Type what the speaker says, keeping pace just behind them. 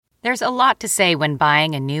There's a lot to say when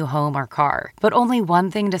buying a new home or car, but only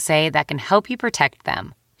one thing to say that can help you protect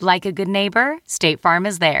them. Like a good neighbor, State Farm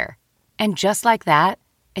is there. And just like that,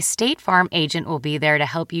 a State Farm agent will be there to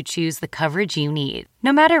help you choose the coverage you need,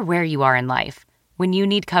 no matter where you are in life. When you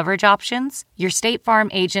need coverage options, your State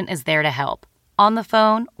Farm agent is there to help, on the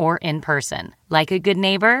phone or in person. Like a good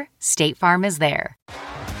neighbor, State Farm is there.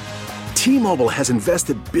 T-Mobile has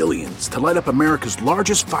invested billions to light up America's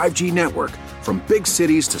largest 5G network, from big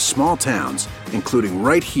cities to small towns, including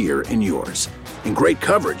right here in yours. And great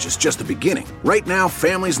coverage is just the beginning. Right now,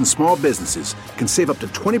 families and small businesses can save up to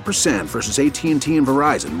 20% versus AT&T and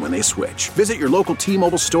Verizon when they switch. Visit your local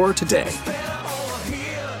T-Mobile store today.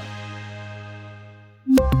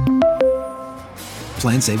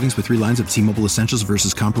 Plan savings with 3 lines of T-Mobile Essentials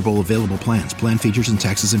versus comparable available plans. Plan features and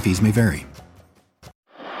taxes and fees may vary.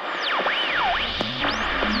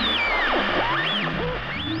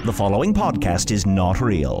 The following podcast is not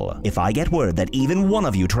real. If I get word that even one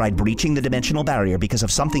of you tried breaching the dimensional barrier because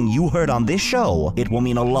of something you heard on this show, it will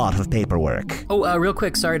mean a lot of paperwork. Oh, real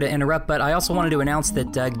quick, sorry to interrupt, but I also wanted to announce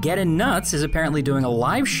that Gettin' Nuts is apparently doing a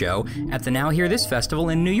live show at the Now Hear This Festival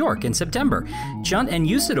in New York in September. Chunt and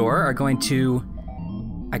Usador are going to,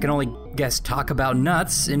 I can only guess, talk about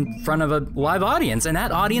nuts in front of a live audience, and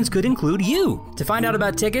that audience could include you. To find out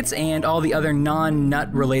about tickets and all the other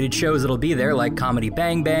non-nut related shows that'll be there, like Comedy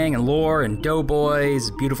Bang Bang and Lore and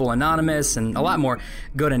Doughboys, Beautiful Anonymous, and a lot more,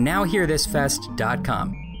 go to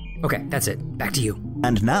nowhearthisfest.com. Okay, that's it. Back to you.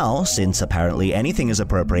 And now, since apparently anything is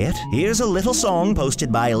appropriate, here's a little song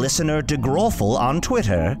posted by listener DeGroffel on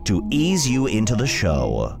Twitter to ease you into the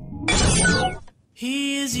show.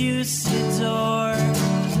 He is Usador,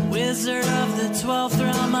 wizard of the 12th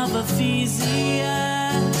realm of Ephesians,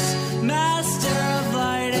 master of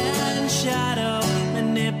light and shadow,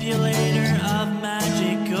 manipulator of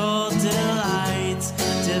magical delights,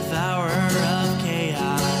 devourer of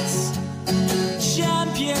chaos,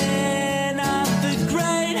 champion of the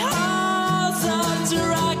great halls of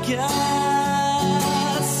Tarakas.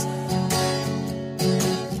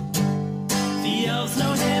 The elves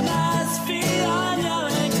know him as Fion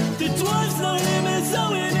Yelling, the dwarves know him as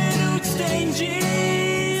Owen and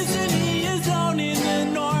Ootstanges, and he is known in the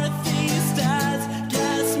northeast as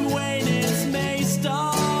Gasmwainus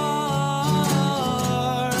Maystar.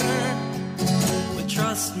 But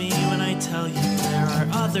trust me when I tell you there are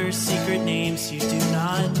other secret names you do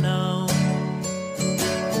not know.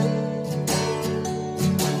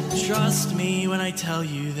 Trust me when I tell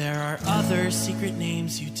you there are other secret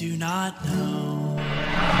names you do not know.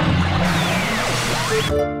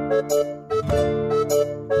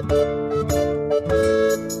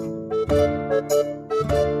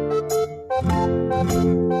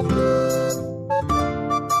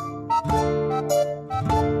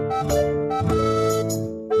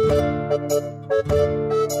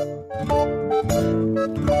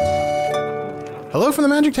 Hello from the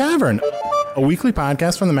Magic Tavern, a weekly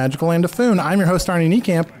podcast from the magical land of Foon. I'm your host, Arnie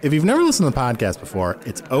Niekamp. If you've never listened to the podcast before,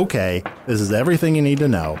 it's okay. This is everything you need to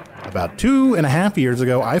know. About 2.5 years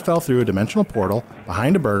ago, I fell through a dimensional portal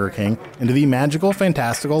behind a Burger King into the magical,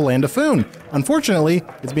 fantastical land of Foon. Unfortunately,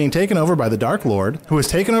 it's being taken over by the Dark Lord, who has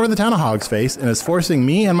taken over the town of Hogsface and is forcing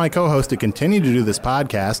me and my co-host to continue to do this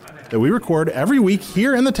podcast that we record every week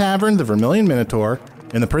here in the tavern, the Vermilion Minotaur,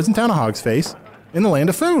 in the prison town of Hogsface, in the land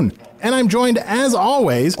of Foon. And I'm joined, as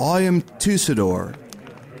always... I am Usador,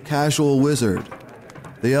 casual wizard.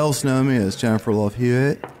 The elves know me as Jennifer Love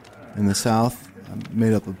Hewitt. In the south, I'm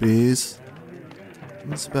made up of bees.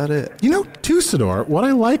 That's about it. You know, Usador, what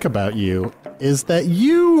I like about you is that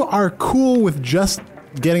you are cool with just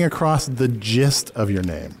getting across the gist of your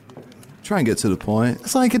name. Try and get to the point.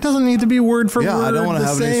 It's like, it doesn't need to be word for word. Yeah, I don't want to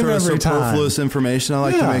have any sort of superfluous time. information. I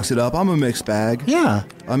like to mix it up. I'm a mixed bag. Yeah.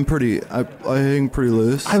 I hang pretty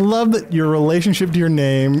loose. I love that your relationship to your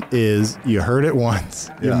name is you heard it once.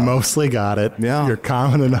 You mostly got it. Yeah. You're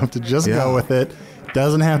confident enough to just go with it.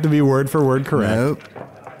 Doesn't have to be word for word correct. Nope.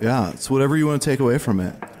 Yeah, it's whatever you want to take away from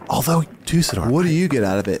it. Although, Usador, what do you get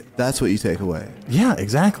out of it? That's what you take away. Yeah,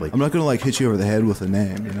 exactly. I'm not going to hit you over the head with a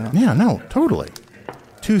name, you know? Yeah, no, totally.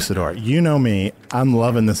 Usador, you know me. I'm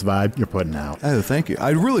loving this vibe you're putting out. Oh, thank you.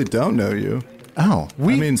 I really don't know you. Oh,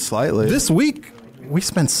 slightly. This week, we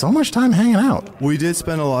spent so much time hanging out. We did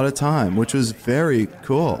spend a lot of time, which was very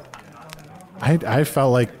cool. I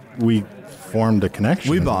felt like we formed a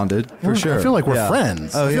connection. We bonded, for sure. I feel like we're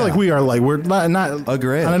friends. Oh, I feel like we are we're not...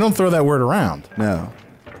 Agreed. And I don't throw that word around. No.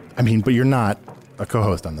 I mean, but you're not a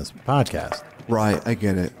co-host on this podcast. Right, I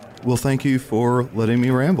get it. Well, thank you for letting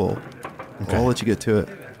me ramble. Okay. I'll let you get to it.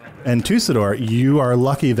 And Tusador, you are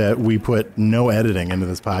lucky that we put no editing into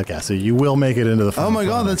this podcast, so you will make it into the. Oh my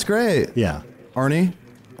God, that's great. Yeah, Arnie,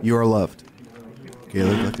 you are loved.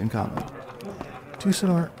 Gaelic left in common.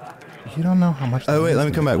 Tusador, you don't know how much. Oh wait, let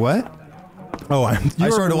me come back. What? Oh, I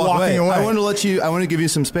started to walk away. away. I wanted to let you. I want to give you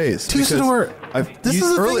some space. Tusador, this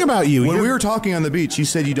is the thing about you. When we were talking on the beach, you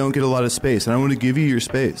said you don't get a lot of space, and I want to give you your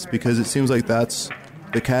space because it seems like that's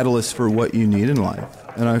the catalyst for what you need in life.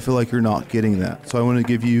 And I feel like you're not getting that. So I want to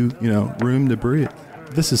give you, room to breathe.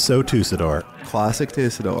 This is so Tusador. Classic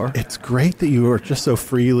Tusador. It's great that you are just so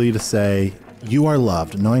freely to say you are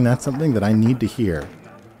loved, knowing that's something that I need to hear.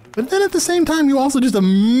 But then at the same time, you also just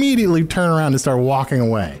immediately turn around and start walking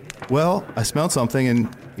away. Well, I smelled something,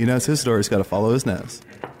 and, Tusador's got to follow his nose.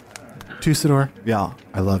 Tusador? Yeah.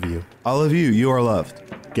 I love you. I love you. You are loved.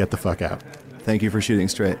 Get the fuck out. Thank you for shooting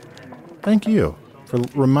straight. Thank you for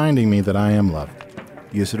reminding me that I am loved.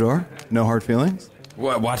 Usador, no hard feelings?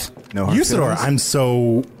 What? No hard Usador, feelings? I'm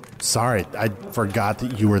so sorry. I forgot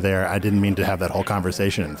that you were there. I didn't mean to have that whole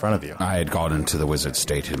conversation in front of you. I had gone into the wizard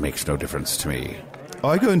state. It makes no difference to me. Oh,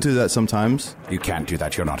 I go into that sometimes. You can't do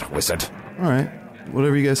that. You're not a wizard. All right.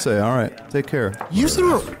 Whatever you guys say. All right. Take care.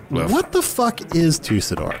 Usador, what the fuck is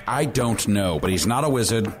Tusador? I don't know, but he's not a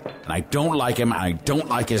wizard, and I don't like him, and I don't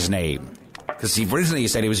like his name. Because originally he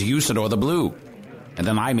said he was Usador the Blue, and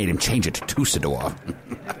then I made him change it to Tusador.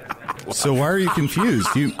 So why are you confused?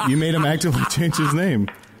 You made him actively change his name.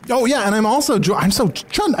 Oh yeah, and I'm so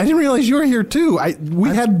Chun. I didn't realize you were here too. We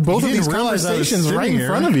had both of these conversations right in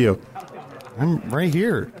front of you. I'm right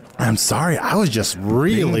here. I'm sorry. I was just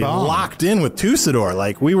really locked in with Tusador.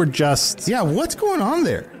 Like we were just. Yeah, what's going on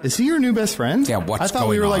there? Is he your new best friend? Yeah, what's I thought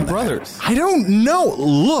we were going like on brothers. I don't know.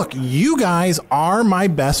 Look, you guys are my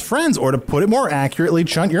best friends, or to put it more accurately,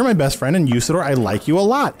 Chunt, you're my best friend, and Usador, I like you a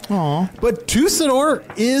lot. Aw. But Tusador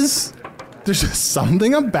is. There's just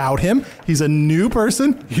something about him. He's a new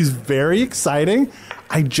person. He's very exciting.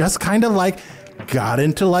 I just kind of got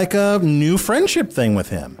into a new friendship thing with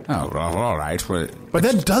him. Oh, well, all right. But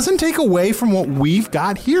that doesn't take away from what we've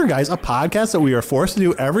got here, guys. A podcast that we are forced to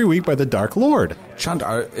do every week by the Dark Lord. Chunt,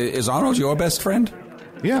 is Arnold your best friend?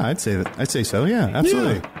 Yeah, I'd say so. Yeah,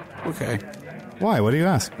 absolutely. Yeah. Okay. Why? What do you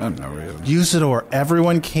ask? I don't know, really. Usador,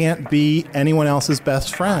 everyone can't be anyone else's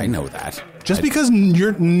best friend. I know that. Because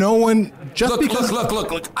you're no one.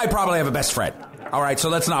 Look. I probably have a best friend. All right, so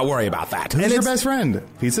let's not worry about that. Who's your best friend?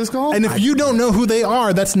 Pizza Skull? And if you don't know who they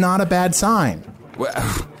are, that's not a bad sign. Well,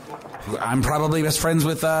 I'm probably best friends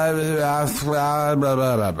with. Can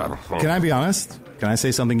I be honest? Can I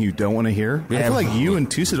say something you don't want to hear? Yeah. I feel like you and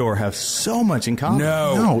Tusador have so much in common.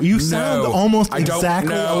 No, you sound almost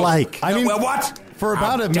exactly alike. I mean, what? For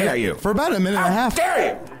about a minute. Dare you? For about a minute and a half. How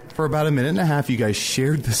dare you? For about a minute and a half, you guys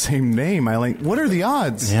shared the same name. What are the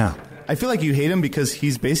odds? Yeah. I feel like you hate him because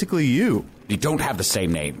he's basically you. We don't have the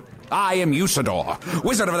same name. I am Usador,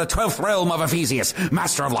 wizard of the 12th realm of Ephesius,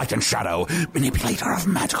 master of light and shadow, manipulator of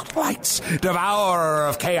magical lights, devourer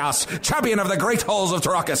of chaos, champion of the great halls of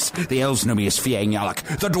Tarakas. The elves know me as Fiang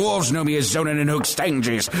Yalak, the dwarves know me as Zonin and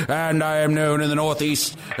Hoogstanges, and I am known in the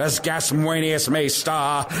northeast as Gasmuenius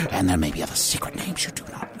Maystar, and there may be other secret names you do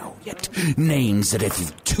not know yet. Names that if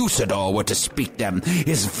Tusador were to speak them,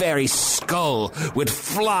 his very skull would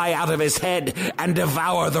fly out of his head and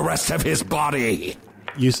devour the rest of his body.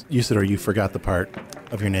 Usador, you forgot the part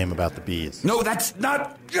of your name about the bees. No, that's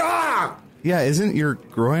not... Ah! Yeah, isn't your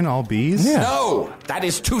groin all bees? Yeah. No, that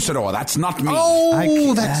is Tusador. That's not me.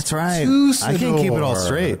 Oh, that's right. Tusador. I can't keep it all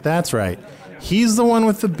straight. That's right. He's the one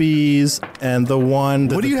with the bees and the one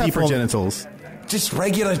that What do you the have for people... genitals? Just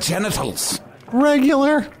regular genitals.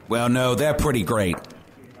 Regular? Well, no, they're pretty great.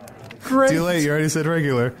 Great. Too late, you already said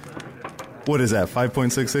regular. What is that,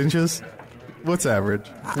 5.6 inches? What's average?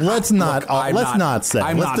 Let's not say. I'm Let's not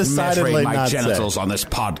decidedly measuring my not genitals say. on this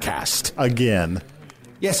podcast. Again.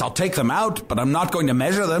 Yes, I'll take them out, but I'm not going to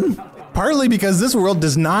measure them. Partly because this world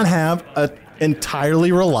does not have an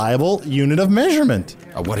entirely reliable unit of measurement.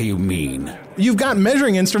 What do you mean? You've got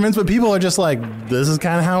measuring instruments, but people are just like, this is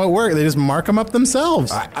kind of how it works. They just mark them up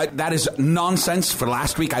themselves. That is nonsense. For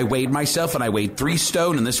last week, I weighed myself, and I weighed 3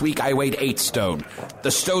 stone, and this week I weighed 8 stone.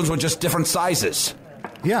 The stones were just different sizes.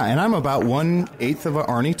 Yeah, and I'm about 1/8 of an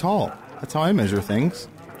Arnie tall. That's how I measure things.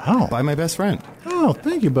 Oh. By my best friend. Oh,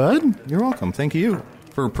 thank you, bud. You're welcome. Thank you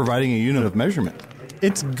for providing a unit of measurement.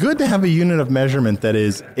 It's good to have a unit of measurement that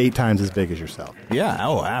is 8 times as big as yourself. Yeah,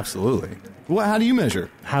 oh, absolutely. Well, how do you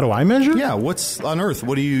measure? How do I measure? Yeah, what's on Earth?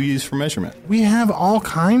 What do you use for measurement? We have all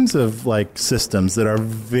kinds of systems that are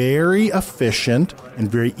very efficient and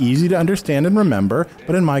very easy to understand and remember,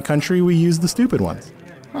 but in my country we use the stupid ones.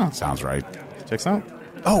 Huh. Sounds right. Checks out.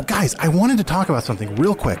 Oh, guys, I wanted to talk about something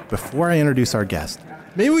real quick before I introduce our guest.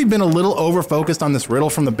 Maybe we've been a little over-focused on this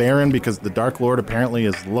riddle from the Baron because the Dark Lord apparently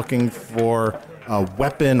is looking for a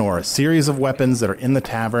weapon or a series of weapons that are in the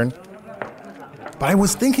tavern. But I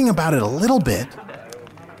was thinking about it a little bit,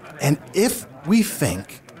 and if we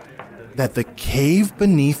think that the cave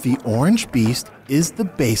beneath the Orange Beast is the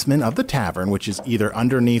basement of the tavern, which is either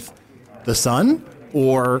underneath the sun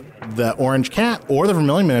or the Orange Cat or the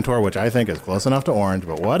Vermilion Minotaur, which I think is close enough to orange,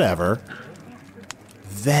 but whatever,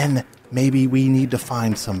 then maybe we need to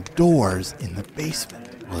find some doors in the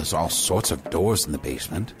basement. Well, there's all sorts of doors in the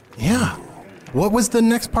basement. Yeah. What was the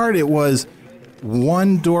next part? It was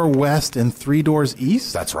 1 door west and 3 doors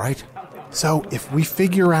east? That's right. So if we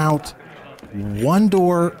figure out 1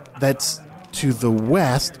 door that's to the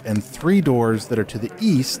west and 3 doors that are to the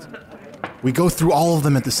east, we go through all of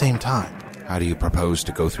them at the same time. How do you propose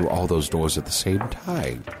to go through all those doors at the same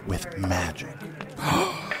time? With magic.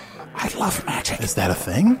 I love magic. Is that a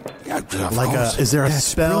thing? Yeah, of course. Is there a That's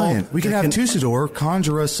spell? brilliant. We can have Tusador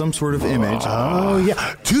conjure us some sort of image. Oh, yeah.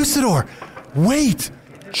 Tusador! Wait!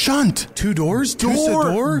 Chunt! 2 doors? Door!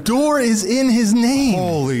 Tusador? Door is in his name.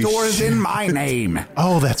 Holy Doors shit. in my name.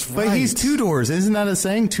 Oh, that's right. But he's 2 doors. Isn't that a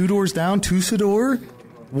saying? 2 doors down, Tusador?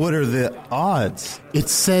 What are the odds? It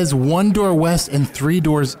says 1 door west and 3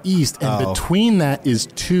 doors east, and between that is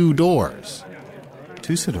 2 doors.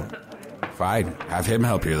 Tusador. Fine. Have him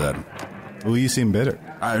help you then. Well, you seem bitter.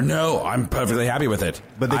 No, I'm perfectly happy with it.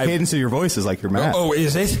 But the cadence of your voice is like you're mad. Oh,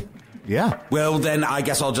 is it? Yeah. Well, then I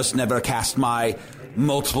guess I'll just never cast my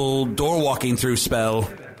multiple door walking through spell.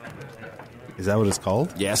 Is that what it's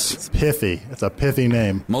called? Yes. It's pithy. It's a pithy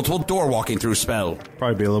name. Multiple door walking through spell.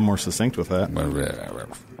 Probably be a little more succinct with that.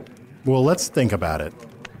 Well, let's think about it.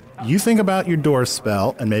 You think about your door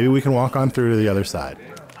spell, and maybe we can walk on through to the other side.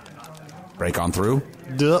 Break on through?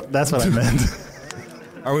 Duh, that's what I meant.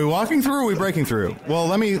 Are we walking through or are we breaking through? Well,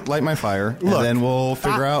 let me light my fire, and then we'll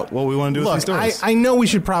figure out what we want to do with these doors. I know we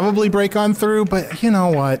should probably break on through, but you know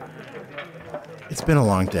what? It's been a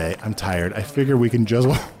long day. I'm tired. I figure we can just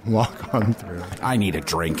walk on through. I need a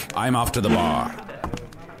drink. I'm off to the bar.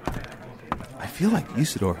 I feel like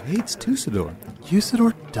Usador hates Tusador.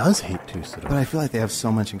 Usador does hate Tusador. But I feel like they have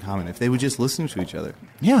so much in common. If they would just listen to each other.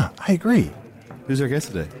 Yeah, I agree. Who's our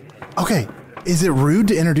guest today? Okay, is it rude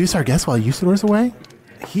to introduce our guest while Usador's away?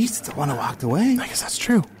 He's the one who walked away. I guess that's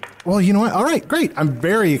true. Well, you know what? All right, great. I'm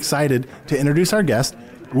very excited to introduce our guest.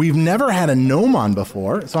 We've never had a gnome on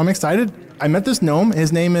before, so I'm excited. I met this gnome.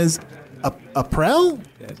 His name is April?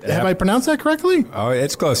 Have I pronounced that correctly? Oh,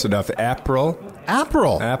 it's close enough. April.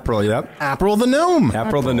 April, yep. April the gnome.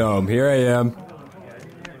 April the gnome. Here I am.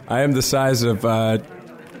 I am the size of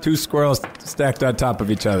 2 squirrels stacked on top of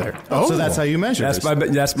each other. Oh, so that's how you measure.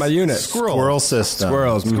 That's my unit. Squirrel system.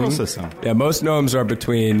 Squirrels. Squirrel system. Yeah, most gnomes are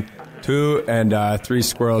between 2 and 3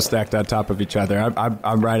 squirrels stacked on top of each other.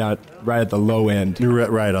 I'm right at the low end. You're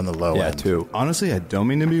right on the low end. Yeah, 2. Honestly, I don't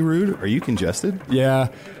mean to be rude. Are you congested? Yeah,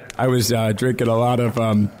 I was drinking a lot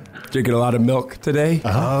of milk today.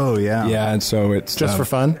 Oh, yeah. Yeah, and so it's Just for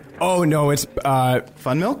fun? Oh no, it's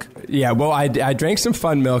fun milk. Yeah, well, I drank some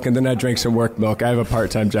fun milk and then I drank some work milk. I have a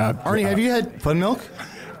part-time job. Arnie, have you had fun milk?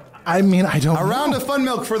 I mean, I don't know. A round of fun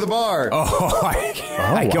milk for the bar.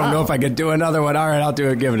 I don't know if I could do another one. All right, I'll do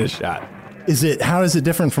it. Give it a shot. How is it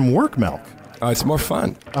different from work milk? Oh, it's more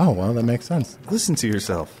fun. Oh, well, that makes sense. Listen to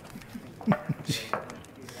yourself.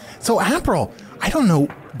 So, April, I don't know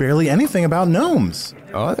barely anything about gnomes.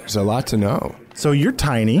 Oh, there's a lot to know. So you're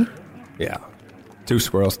tiny. Yeah. 2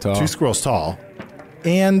 squirrels tall. 2 squirrels tall.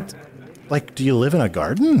 And, do you live in a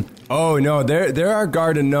garden? Oh, no, there are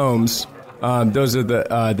garden gnomes. Those are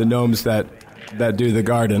the gnomes that do the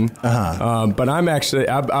garden. Uh-huh. But I'm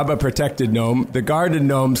a protected gnome. The garden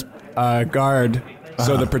gnomes guard,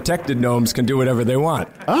 so the protected gnomes can do whatever they want.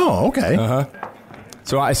 Oh, okay. Uh-huh.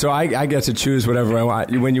 So I get to choose whatever I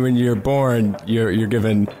want. When you're born, you're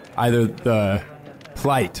given either the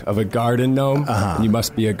plight of a garden gnome, and you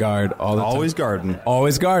must be a guard all the time. Always garden.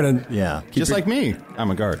 Always garden. Yeah. Just like me. I'm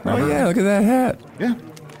a guard. Oh, yeah, look at that hat. Yeah.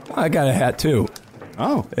 I got a hat, too.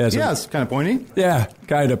 Oh, yeah, it's kind of pointy. Yeah,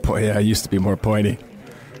 kind of pointy. Yeah, I used to be more pointy.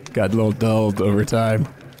 Got a little dulled over time.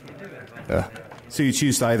 So you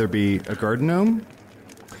choose to either be a garden gnome?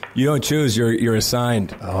 You don't choose, you're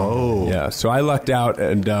assigned. Oh. Yeah, so I lucked out,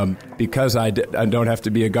 and because I don't have to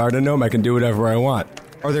be a garden gnome, I can do whatever I want.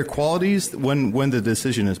 Are there qualities, when the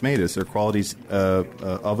decision is made, is there qualities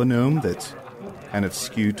of a gnome that's kind of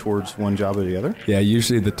skewed towards one job or the other? Yeah,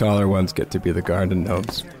 usually the taller ones get to be the garden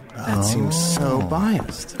gnomes. That seems so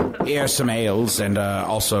biased. Here's some ales, and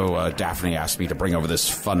also Daphne asked me to bring over this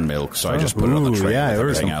fun milk, so I just put it on the tray. Yeah, with there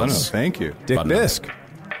was some everything fun milk. else. Thank you. Dick Fun Bisque.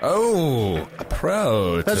 Oh, a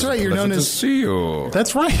pro. That's right, you're known to as- see you.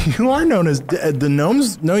 That's right. You are known as the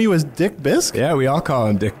gnomes know you as Dick Bisque. Yeah, we all call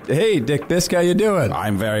him Dick. Hey, Dick Bisque, how you doing?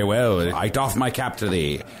 I'm very well. I doff my cap to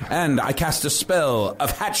thee, and I cast a spell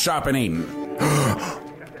of hat sharpening.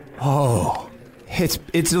 Oh, it's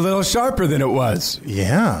a little sharper than it was.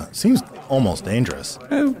 Yeah, seems almost dangerous.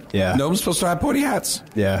 Yeah. Gnomes supposed to have pointy hats.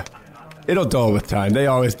 Yeah. It'll dull with time. They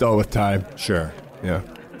always dull with time. Sure. Yeah.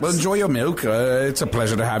 Well, enjoy your milk. It's a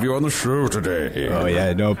pleasure to have you on the show today. Oh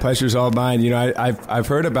yeah, no, pleasure's all mine. You know, I've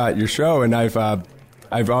heard about your show, and I've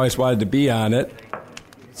always wanted to be on it.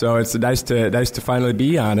 So it's nice to finally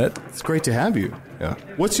be on it. It's great to have you. Yeah.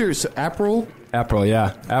 What's your April? April,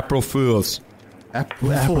 yeah, April Fools.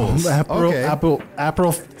 April Fools.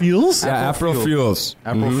 April Fuels? Yeah, April Fuels.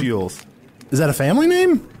 April Fuels. Is that a family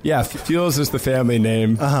name? Yeah, Fuels is the family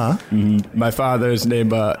name. Uh-huh. My father's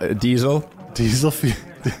name Diesel. Diesel Fuel.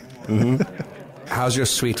 How's your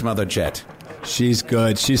sweet mother, Jet? She's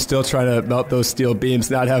good. She's still trying to melt those steel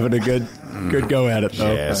beams. Not having a good go at it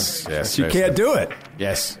though. Yes. She can't do it.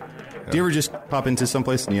 Yes. Do you ever just pop into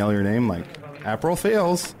someplace and yell your name like April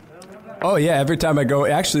Fails? Oh yeah, every time I go.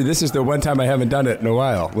 Actually, this is the one time I haven't done it in a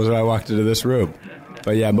while. Was when I walked into this room.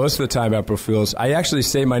 But yeah, most of the time, April Fools. I actually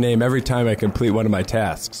say my name every time I complete one of my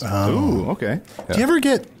tasks. Ooh, okay. Do you ever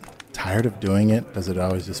get tired of doing it? Does it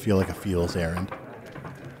always just feel like a Fuels errand?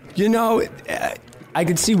 You know, I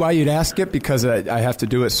can see why you'd ask it because I have to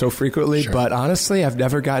do it so frequently. Sure. But honestly, I've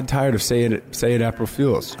never gotten tired of saying April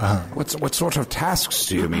Fools. What sort of tasks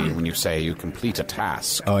do you mean when you say you complete a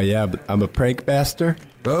task? Oh yeah, but I'm a prank bastard.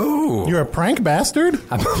 Oh. You're a prank bastard?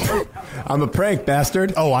 I'm a prank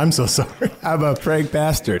bastard. Oh, I'm so sorry. I'm a prank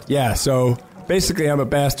bastard. Yeah, so basically I'm a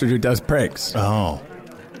bastard who does pranks. Oh.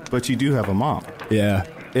 But you do have a mom. Yeah.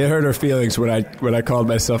 It hurt her feelings when I called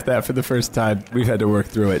myself that for the first time. We've had to work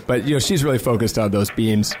through it. But, you know, she's really focused on those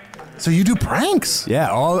beams. So you do pranks?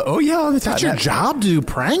 Yeah, all the time. That's your job to do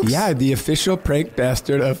pranks? Yeah, the official prank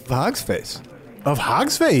bastard of Hogsface. Of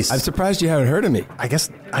Hogsface? I'm surprised you haven't heard of me. I guess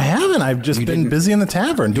I haven't. I've just been busy in the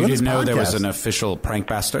tavern doing You this didn't know podcast. there was an official prank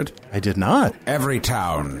bastard? I did not. Every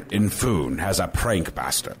town in Foon has a prank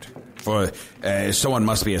bastard. For someone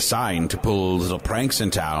must be assigned to pull little pranks in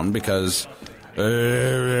town because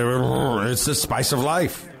it's the spice of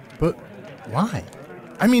life. But why?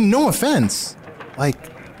 I mean, no offense.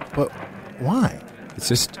 But why? It's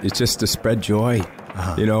just to spread joy.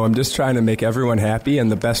 You know, I'm just trying to make everyone happy, and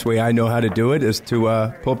the best way I know how to do it is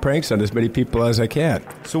to pull pranks on as many people as I can.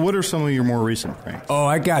 So what are some of your more recent pranks? Oh,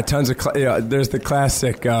 I got tons of... there's the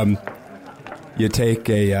classic, you take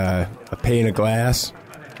a pane of glass,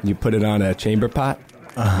 and you put it on a chamber pot.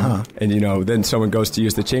 And, you know, then someone goes to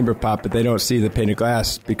use the chamber pot, but they don't see the pane of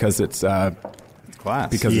glass because it's glass.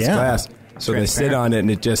 Because it's glass. So they sit on it, and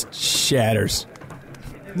it just shatters.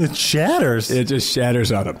 It shatters? It just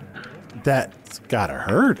shatters on them. That's gotta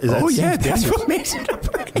hurt. That's what makes it a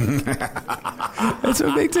prank. That's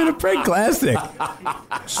what makes it a prank classic.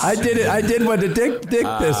 I did one to Dick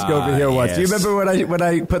Bisque over here once. Yes. Do you remember when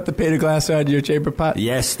I put the pane of glass on your chamber pot?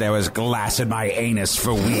 Yes, there was glass in my anus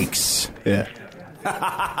for weeks. Yeah.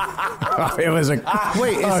 It was a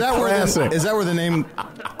Wait, is classic. that where the name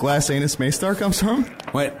Glass Anus Maystar comes from?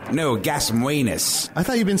 What? No, gasmanus. I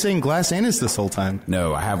thought you've been saying Glass Anus this whole time.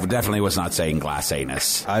 No, I definitely was not saying glass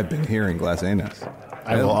anus. I've been hearing Glass Anus.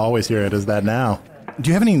 I will always hear it as that now. Do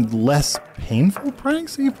you have any less painful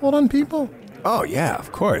pranks that you pulled on people? Oh, yeah,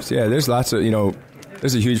 of course. Yeah, there's lots of,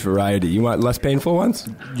 there's a huge variety. You want less painful ones?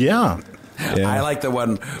 Yeah. I like the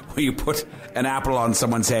one where you put an apple on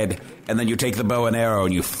someone's head and then you take the bow and arrow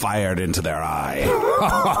and you fire it into their eye.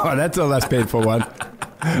 Oh, that's a less painful one.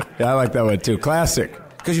 Yeah, I like that one too. Classic.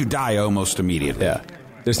 Because you die almost immediately. Yeah.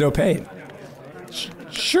 There's no pain.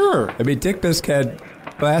 Sure. I mean, Dick Bisque had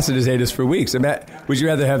glass in his anus for weeks. Would you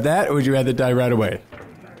rather have that or would you rather die right away?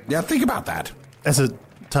 Yeah, think about that. That's a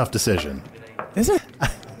tough decision. Is it?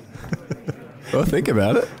 Well, think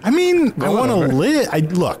about it. I mean, I want to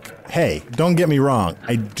live. Look, hey, don't get me wrong.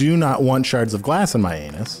 I do not want shards of glass in my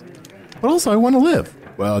anus. But also, I want to live.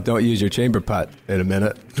 Well, don't use your chamber pot in a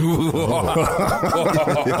minute.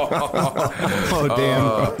 Oh,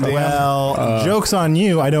 damn. Well, joke's on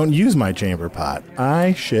you. I don't use my chamber pot.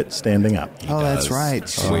 I shit standing up. Oh, that's right.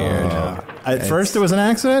 Weird. At first, it was an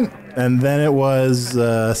accident, and then it was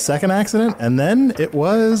a second accident, and then it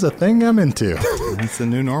was a thing I'm into. It's the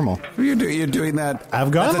new normal. You're doing that.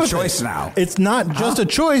 I've gone That's with a choice it. now. It's not just a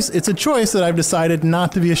choice. It's a choice that I've decided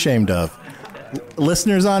not to be ashamed of.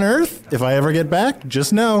 Listeners on Earth, if I ever get back,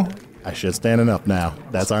 just know I shit standing up now.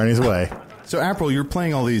 That's Arnie's way. So, April, you're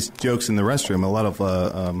playing all these jokes in the restroom. A lot of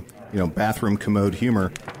bathroom commode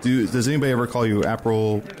humor. Does anybody ever call you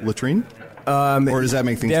April Latrine? Or does that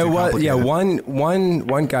make things too complicated? Yeah,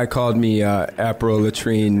 one guy called me April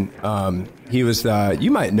Latrine. He was,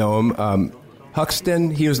 you might know him,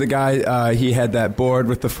 Huxton. He was the guy, he had that board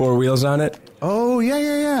with the 4 wheels on it. Oh, yeah.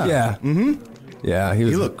 Yeah. Mm-hmm. Yeah, he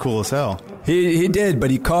looked cool as hell. He did, but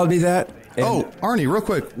he called me that. Arnie, real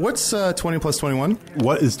quick, what's 20 plus 21?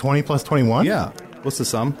 What is 20 plus 21? Yeah. What's the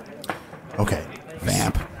sum? Okay.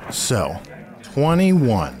 Vamp. So,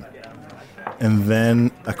 21, and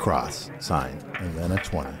then a cross sign, and then a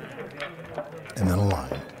 20, and then a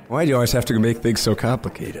line. Why do you always have to make things so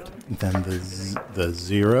complicated? Then the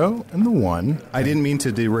 0 and the 1. I didn't mean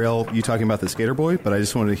to derail you talking about the Skater Boy, but I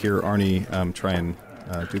just wanted to hear Arnie try and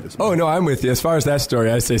do this. Oh no, I'm with you. As far as that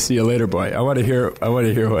story, I say see you later, boy. I want to hear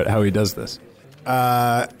how he does this.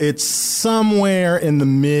 It's somewhere in the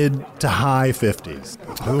mid to high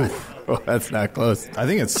 50s. Oof. Oh, that's not close. I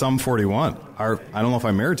think it's some 41. I don't know if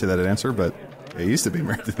I'm married to that answer, but I used to be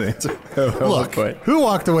married to the answer. Look, who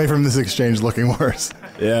walked away from this exchange looking worse?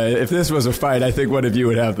 Yeah, if this was a fight, I think one of you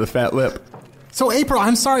would have the fat lip. So, April,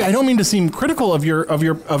 I'm sorry. I don't mean to seem critical of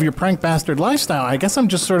your prank bastard lifestyle. I guess I'm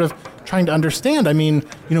just sort of trying to understand. I mean,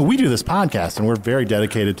 we do this podcast, and we're very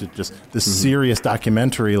dedicated to just this serious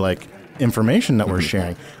documentary, information that we're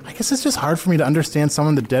sharing. I guess it's just hard for me to understand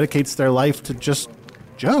someone that dedicates their life to just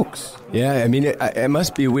jokes. Yeah, I mean, it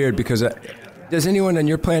must be weird because does anyone on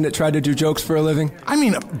your planet try to do jokes for a living? I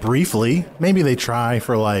mean, briefly. Maybe they try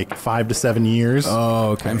for 5 to 7 years.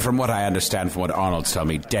 Oh, okay. And from what I understand, from what Arnold's telling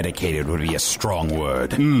me, dedicated would be a strong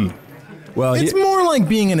word. Well, it's more like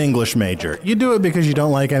being an English major. You do it because you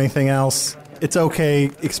don't like anything else. It's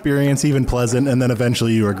okay, experience, even pleasant, and then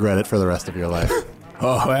eventually you regret it for the rest of your life.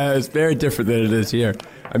 It's very different than it is here.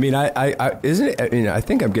 I mean, isn't it? I mean, I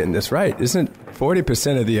think I'm getting this right. Isn't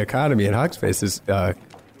 40% of the economy in Hogsface is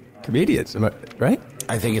comedians? Am I right?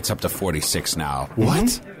 I think it's up to 46 now.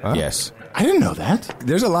 What? Huh? Yes. I didn't know that.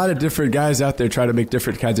 There's a lot of different guys out there trying to make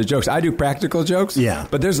different kinds of jokes. I do practical jokes. Yeah.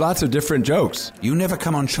 But there's lots of different jokes. You never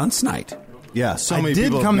come on Shunt's Night. Yeah, so I many did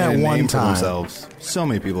people come have that made a one name time. for themselves. So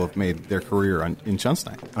many people have made their career in Shunt's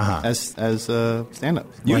Night as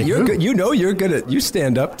stand-ups. You're good at. You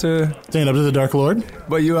stand up to the Dark Lord.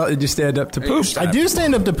 But you stand up to poop. I do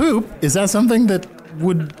stand up to poop. Is that something that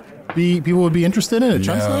people would be interested in at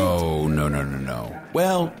Shunt's Night? No.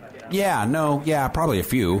 Well, yeah, probably a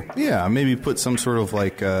few. Yeah, maybe put some sort of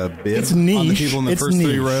bib It's niche. on the people in the It's first niche.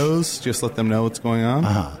 3 rows. Just let them know what's going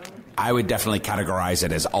on. I would definitely categorize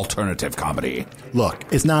it as alternative comedy. Look,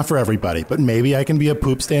 it's not for everybody, but maybe I can be a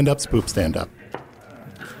poop stand-up's poop stand-up.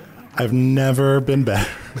 I've never been better.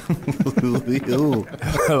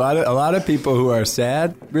 a lot of people who are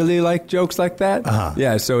sad really like jokes like that.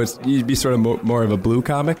 Yeah, so you'd be sort of more of a blue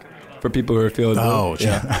comic for people who are feeling blue. Oh,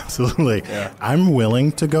 yeah, absolutely. Yeah. I'm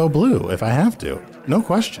willing to go blue if I have to. No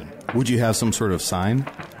question. Would you have some sort of sign?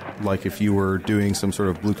 Like if you were doing some sort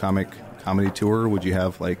of blue comedy tour, would you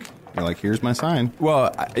have here's my sign?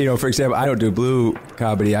 Well, for example, I don't do blue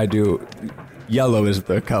comedy. I do yellow is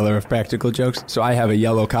the color of practical jokes. So I have a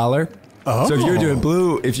yellow collar. Oh. So if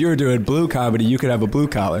you're doing blue comedy, you could have a blue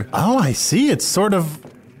collar. Oh, I see. It's sort of,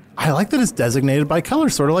 I like that it's designated by color,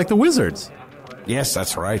 sort of like the Wizards. Yes,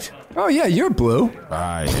 that's right. Oh, yeah, you're blue.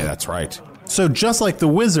 Yeah, that's right. So just like the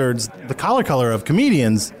Wizards, the collar of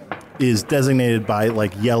comedians is designated by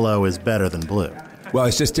yellow is better than blue. Well,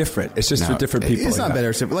 it's just different. It's just for different people. It's not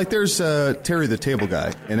better. Like there's Terry the Table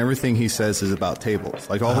Guy, and everything he says is about tables.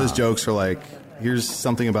 Like all his jokes are here's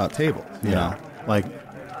something about tables. You know? Like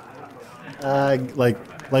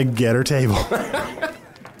get her table.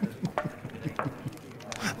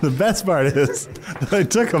 The best part is that I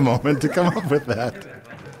took a moment to come up with that.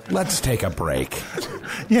 Let's take a break.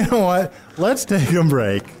 You know what? Let's take a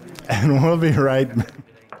break, and we'll be right back.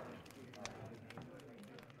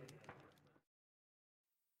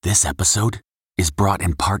 This episode is brought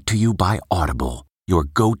in part to you by Audible, your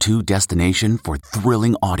go-to destination for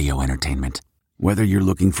thrilling audio entertainment. Whether you're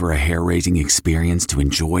looking for a hair-raising experience to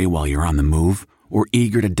enjoy while you're on the move or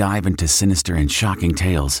eager to dive into sinister and shocking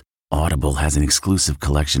tales, Audible has an exclusive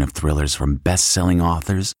collection of thrillers from best-selling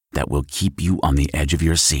authors that will keep you on the edge of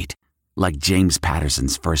your seat. Like James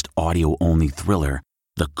Patterson's first audio-only thriller,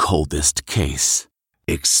 The Coldest Case.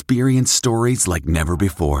 Experience stories like never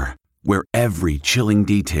before, where every chilling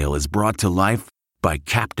detail is brought to life by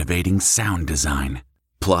captivating sound design.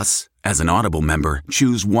 Plus, as an Audible member,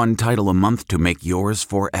 choose one title a month to make yours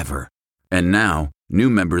forever. And now, new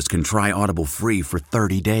members can try Audible free for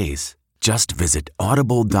 30 days. Just visit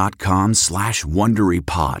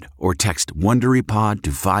audible.com/WonderyPod or text WonderyPod to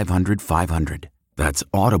 500-500. That's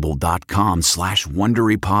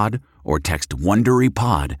audible.com/WonderyPod or text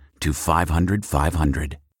WonderyPod to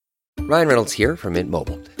 500-500. Ryan Reynolds here from Mint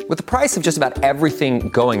Mobile. With the price of just about everything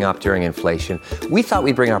going up during inflation, we thought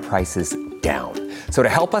we'd bring our prices down. So to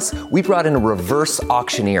help us, we brought in a reverse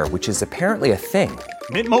auctioneer, which is apparently a thing.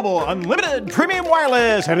 Mint Mobile Unlimited Premium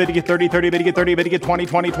Wireless. How to get 30, 30, bit to get 30, bit to get 20,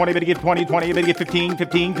 20, 20, bit to get 20, 20, bit to get 15,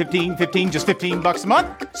 15, 15, 15, just $15 a month?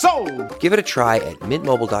 Sold! Give it a try at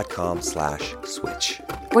mintmobile.com/switch.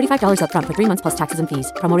 $45 up front for 3 months plus taxes and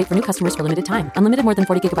fees. Promo rate for new customers for limited time. Unlimited more than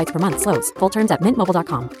 40 gigabytes per month. Slows full terms at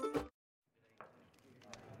mintmobile.com.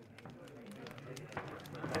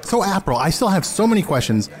 So, April, I still have so many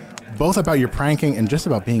questions, both about your pranking and just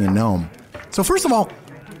about being a gnome. So, first of all,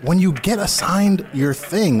 when you get assigned your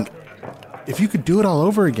thing, if you could do it all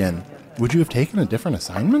over again, would you have taken a different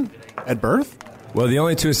assignment at birth? Well, the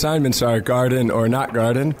only two assignments are garden or not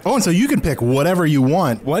garden. Oh, and so you can pick whatever you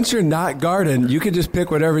want. Once you're not garden, you can just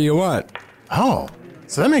pick whatever you want. Oh,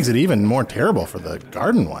 so that makes it even more terrible for the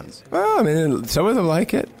garden ones. Well, I mean, some of them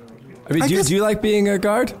like it. I mean, do you like being a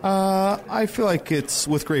guard? I feel like it's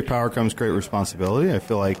with great power comes great responsibility. I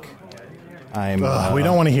feel like I'm... we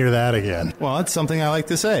don't want to hear that again. Well, it's something I like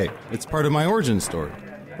to say. It's part of my origin story.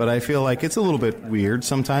 But I feel like it's a little bit weird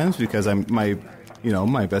sometimes because my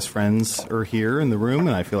best friends are here in the room,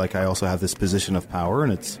 and I feel like I also have this position of power,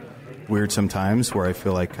 and it's weird sometimes where I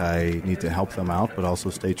feel like I need to help them out, but also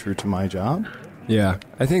stay true to my job. Yeah,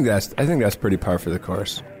 I think that's pretty par for the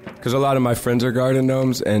course. Because a lot of my friends are garden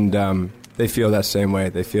gnomes, and they feel that same way.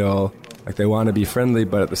 They feel like they want to be friendly,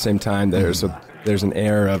 but at the same time, there's an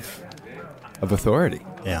air of authority.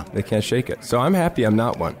 Yeah, they can't shake it. So I'm happy I'm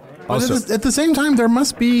not one. But Also, at the same time, there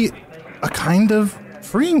must be a kind of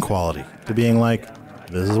freeing quality to being like,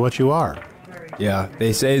 this is what you are. Yeah,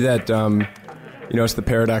 they say that it's the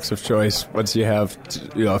paradox of choice. Once you have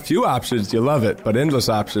a few options, you love it, but endless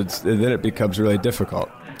options, then it becomes really difficult.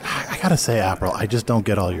 I gotta say, April, I just don't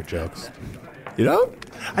get all your jokes. You don't?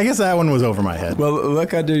 I guess that one was over my head. Well,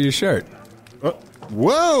 look under your shirt.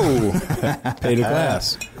 Whoa! Pane of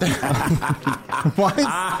glass. Why?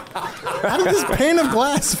 How did this pane of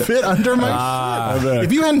glass fit under my shirt?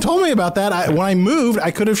 If you hadn't told me about that, when I moved,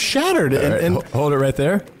 I could have shattered it. Right, and hold it right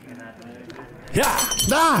there. Yeah.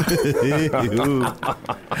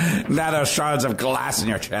 Now there's shards of glass in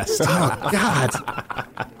your chest. Oh, God.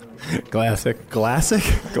 Classic. Classic?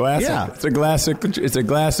 Classic. Yeah. It's a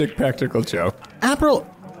classic practical joke. April,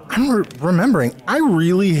 I'm remembering, I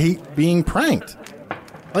really hate being pranked.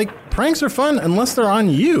 Like, pranks are fun unless they're on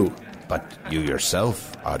you. But you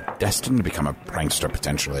yourself are destined to become a prankster,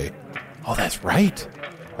 potentially. Oh, that's right.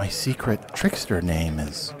 My secret trickster name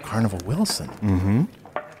is Carnival Wilson. Mm-hmm.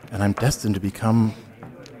 And I'm destined to become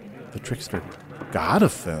the trickster god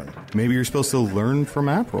of Foon. Maybe you're supposed to learn from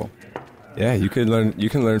April. Yeah, you can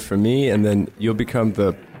learn from me, and then you'll become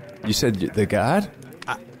you said the god?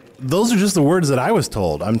 Those are just the words that I was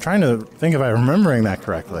told. I'm trying to think if I'm remembering that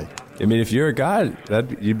correctly. I mean, if you're a god,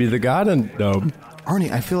 you'd be the god and gnome.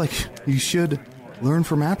 Arnie, I feel like you should learn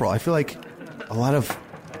from April. I feel like a lot of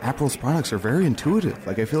April's products are very intuitive.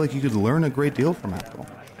 Like, I feel like you could learn a great deal from April.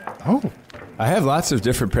 Oh. I have lots of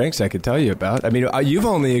different pranks I could tell you about. I mean, you've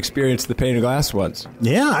only experienced the pane of glass ones.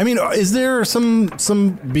 Yeah, I mean, is there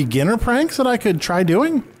some beginner pranks that I could try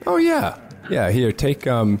doing? Oh, yeah. Yeah, here, take,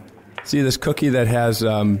 see this cookie that has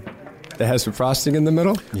some frosting in the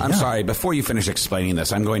middle? Yeah. I'm sorry, before you finish explaining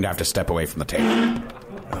this, I'm going to have to step away from the table.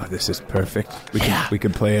 Oh, this is perfect. We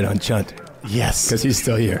can play it on Chunt. Yes. Because he's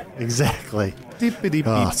still here. Exactly.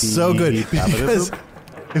 Oh, so good. Because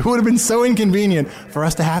it would have been so inconvenient for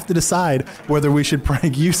us to have to decide whether we should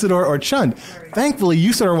prank Usador or Chunt. Thankfully,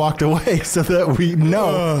 Usador walked away so that we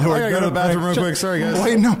know. I gotta go to the bathroom real quick. Sorry, guys.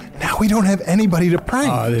 Wait, no. Now we don't have anybody to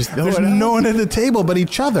prank. There's no one at the table but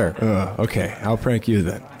each other. Okay, I'll prank you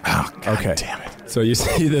then. Oh, God damn it. So you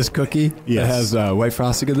see this cookie that has white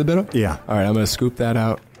frosting in the middle? Yeah. All right, I'm going to scoop that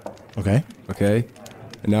out. Okay. Okay.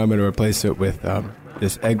 And now I'm going to replace it with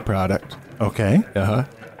this egg product. Okay. Uh-huh.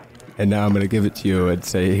 And now I'm going to give it to you and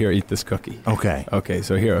say, here, eat this cookie. Okay. Okay,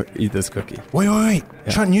 so here, eat this cookie. Wait. Yeah.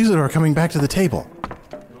 Chunt and Usador are coming back to the table.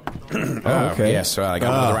 Okay. Yes, I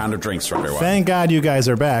got another round of drinks for everyone. Thank God you guys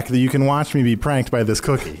are back, that you can watch me be pranked by this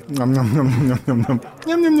cookie. Nom, nom, nom, nom, nom, nom.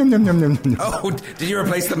 Nom, nom, nom, nom, nom, nom, nom. Oh, did you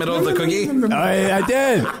replace the middle of the cookie? I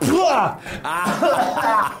did.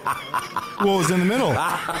 What was in the middle?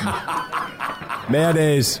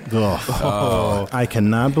 Mayonnaise. Oh. I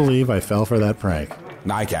cannot believe I fell for that prank.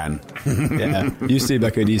 I can. Yeah, you seem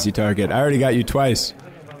like an easy target. I already got you twice.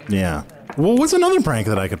 Yeah. Well, what's another prank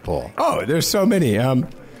that I could pull? Oh, there's so many.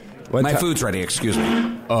 My food's ready, excuse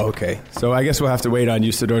me. Oh, okay. So I guess we'll have to wait on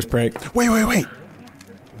Usador's prank. Wait.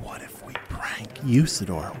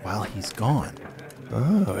 Usador while he's gone.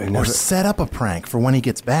 Oh, or set up a prank for when he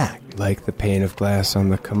gets back. Like the pane of glass on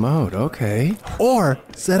the commode, okay. Or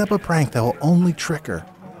set up a prank that will only trick her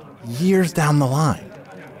years down the line.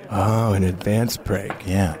 Oh, an advanced prank.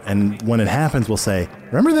 Yeah, and when it happens, we'll say,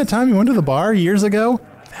 remember that time you went to the bar years ago?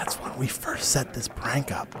 That's when we first set this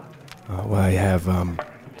prank up. Oh, well,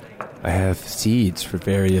 I have seeds for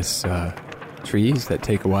various trees that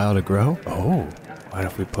take a while to grow. Oh. What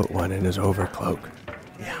if we put one in his overcloak?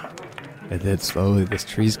 Yeah. And then slowly this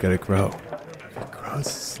tree's going to grow. If it grows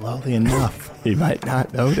slowly enough, he might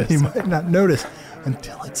not notice. He might not notice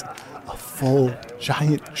until it's a full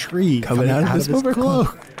giant tree coming out of his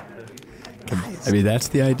overcloak. Guys. That's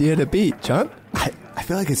the idea to beat, John. I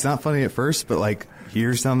feel like it's not funny at first, but like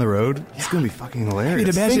years down the road, it's going to be fucking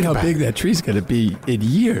hilarious. Imagine how big that tree's going to be in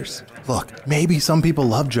years. Look, maybe some people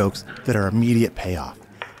love jokes that are immediate payoff,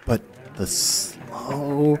 but the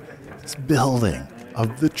slow building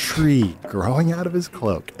of the tree growing out of his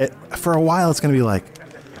cloak, for a while it's going to be like,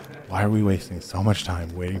 why are we wasting so much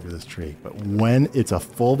time waiting for this tree? But when it's a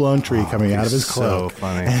full-blown tree coming out of his cloak, so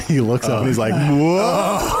funny. And he looks up and he's like,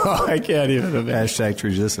 whoa! I can't even imagine. Hashtag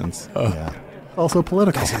tree resistance. Yeah. Also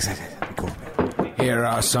political. Here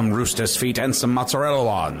are some rooster's feet and some mozzarella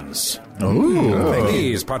ones. Ooh.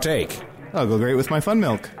 Please partake. I'll go great with my fun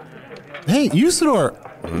milk. Hey, Usador,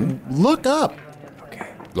 look up.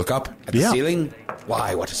 Look up at the ceiling.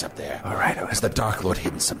 Why, what is up there? All right. Has the Dark Lord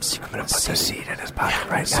hidden some secret I'm going to put the seed in his pocket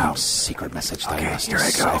right some now. secret message that I must here I go.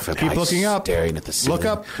 decipher Keep by looking up. Staring at the ceiling. Look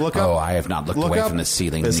up. Look up. Oh, I have not looked Look away up. from the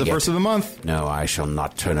ceiling It's the yet. first of the month. No, I shall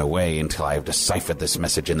not turn away until I have deciphered this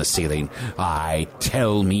message in the ceiling.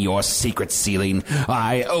 Tell me your secret, ceiling.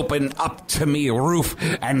 Open up to me, roof,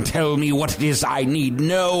 and tell me what it is I need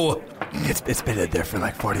know. It's been in there for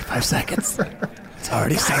like 45 seconds. It's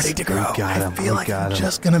already starting to grow. I feel like I'm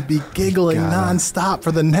just going to be giggling nonstop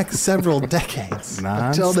for the next several decades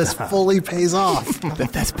until this fully pays off. The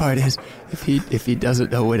best part is, if he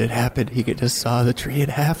doesn't know when it happened, he could just saw the tree in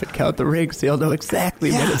half and count the rings. He'll know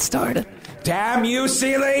exactly when it started. Damn you,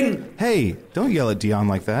 ceiling! Hey, don't yell at Dion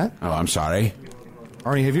like that. Oh, I'm sorry.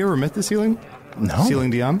 Arnie, have you ever met the ceiling? No.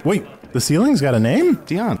 Ceiling Dion? Wait, the ceiling's got a name?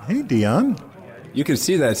 Dion. Hey, Dion. You can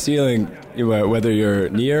see that ceiling whether you're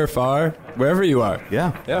near, far, wherever you are.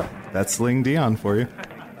 Yeah. Yeah. That's Sling Dion for you.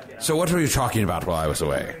 So what were you talking about while I was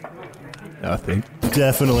away? Nothing.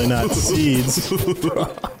 Definitely not seeds.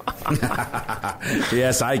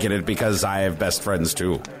 Yes, I get it, because I have best friends,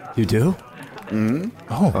 too. You do? Mm-hmm.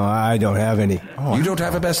 Oh. I don't have any. You don't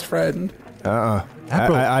have a best friend?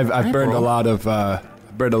 I've burned a lot of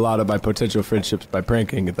my potential friendships by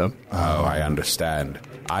pranking them. Oh, I understand.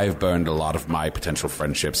 I've burned a lot of my potential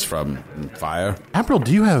friendships from fire. April,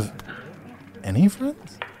 do you have any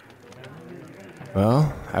friends?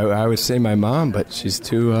 Well, I would say my mom, but she's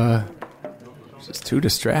too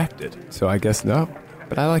distracted. So I guess no.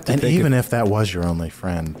 But I like to think. And even if that was your only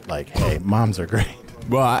friend, like, hey, moms are great.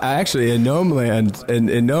 Well, actually, in Gnome Land,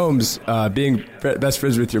 in Gnomes, being best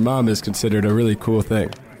friends with your mom is considered a really cool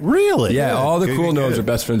thing. Really? Yeah, all the cool Gnomes are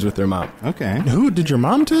best friends with their mom. Okay. Who, did your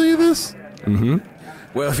mom tell you this? Mm-hmm.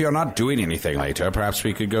 Well, if you're not doing anything later, perhaps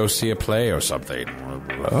we could go see a play or something.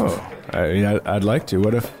 Oh, I'd like to.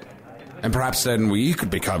 What if? And perhaps then we could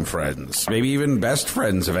become friends. Maybe even best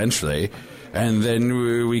friends eventually. And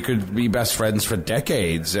then we could be best friends for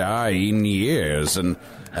decades, in years. And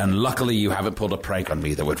luckily you haven't pulled a prank on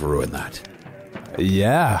me that would ruin that.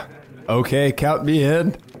 Yeah. Okay, count me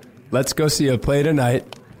in. Let's go see a play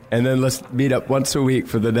tonight. And then let's meet up once a week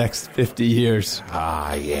for the next 50 years.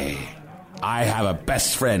 Yay. I have a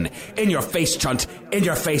best friend. In your face, Chunt. In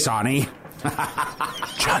your face, Arnie.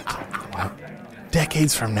 Chunt.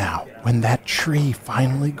 Decades from now, when that tree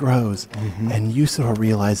finally grows and Usador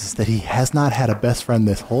realizes that he has not had a best friend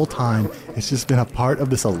this whole time, it's just been a part of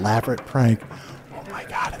this elaborate prank. Oh my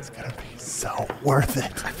God, it's going to be so worth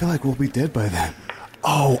it. I feel like we'll be dead by then.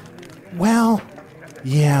 Oh, well,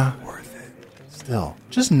 yeah. Worth it. Still,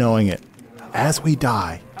 just knowing it, as we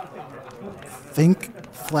die,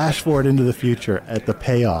 flash forward into the future at the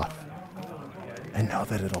payoff and know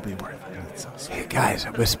that it'll be worth it. It's so sweet. Hey guys,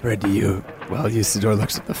 I whispered to you while Usador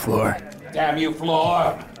looks at the floor. Damn you,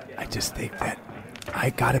 floor! I just think that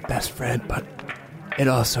I got a best friend, but it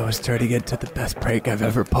also is turning into the best prank I've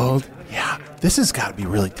ever pulled. Yeah, this has got to be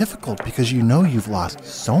really difficult because you know you've lost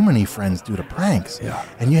so many friends due to pranks. Yeah.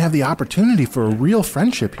 And you have the opportunity for a real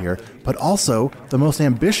friendship here, but also the most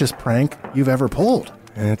ambitious prank you've ever pulled.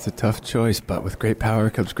 And it's a tough choice, but with great power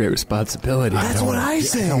comes great responsibility. That's what I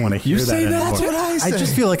say. I don't want to hear You say that that? anymore. That's what I say. I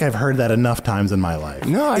just feel like I've heard that enough times in my life.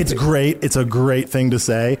 No, it's great. It's a great thing to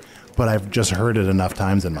say, but I've just heard it enough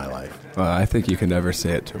times in my life. Well, I think you can never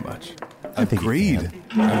say it too much. I think Agreed.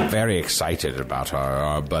 I'm very excited about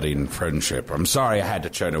our budding friendship. I'm sorry I had to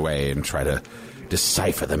turn away and try to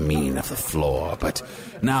decipher the meaning of the floor, but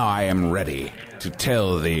now I am ready to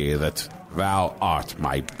tell thee that thou art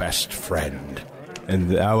my best friend. And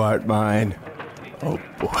thou art mine. Oh,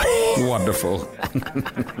 boy. Wonderful.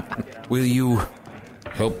 Will you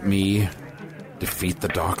help me defeat the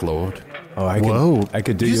Dark Lord? Oh, I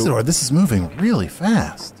could do Usador, this is moving really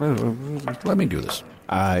fast. Let me do this.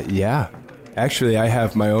 Yeah. Actually, I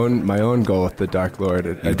have my own goal with the Dark Lord.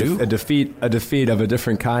 You do? A defeat of a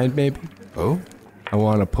different kind, maybe. Oh? I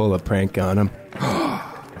want to pull a prank on him.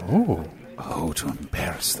 Oh, to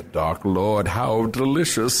embarrass the Dark Lord. How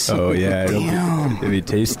delicious. Oh, yeah. It'll be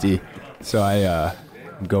tasty. So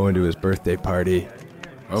I'm going to his birthday party.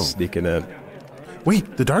 Sneaking in.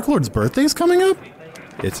 Wait, the Dark Lord's birthday's coming up?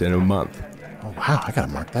 It's in a month. Oh, wow. I got to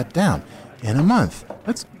mark that down. In a month.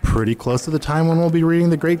 That's pretty close to the time when we'll be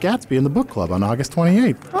reading The Great Gatsby in the book club on August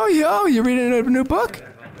 28th. Oh, yeah. You're reading a new book?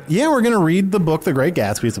 Yeah, we're going to read the book, The Great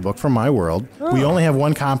Gatsby. It's a book from my world. Oh. We only have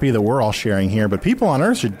one copy that we're all sharing here, but people on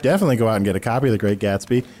Earth should definitely go out and get a copy of The Great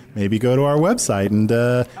Gatsby. Maybe go to our website and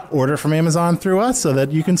order from Amazon through us so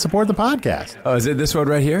that you can support the podcast. Oh, is it this one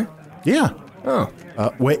right here? Yeah. Oh.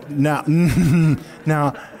 Wait, now,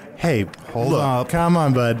 hey, hold up. Come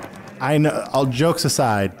on, bud. I know, all jokes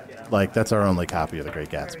aside, like, that's our only copy of The Great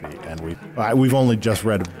Gatsby, and we've only just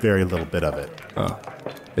read a very little bit of it. Oh.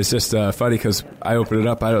 It's just funny because I open it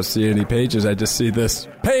up, I don't see any pages, I just see this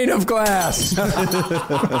pane of glass.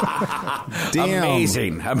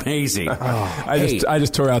 Damn. Amazing. Oh, I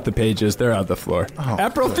just tore out the pages. They're on the floor. Oh,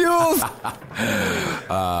 April Fuels!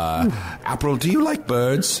 April, do you like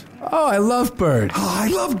birds? Oh, I love birds. Oh, I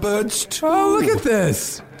love birds, too. Oh, look at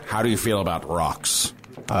this. How do you feel about rocks?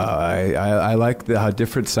 I like how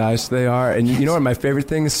different sized they are. And you know what my favorite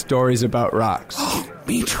thing is? Stories about rocks.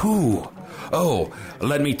 Me too. Oh,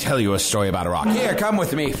 let me tell you a story about a rock. Here, come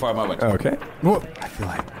with me for a moment. Okay. Well, I feel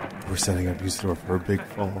like we're setting up Usador for a big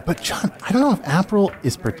fall. But, John, I don't know if April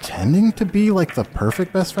is pretending to be, like, the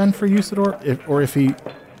perfect best friend for Usador, or if he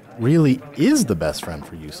really is the best friend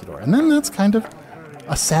for Usador. And then that's kind of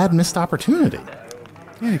a sad missed opportunity.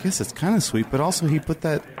 Yeah, I guess it's kind of sweet, but also he put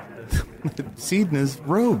that seed in his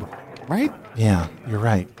robe, right? Yeah, you're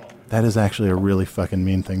right. That is actually a really fucking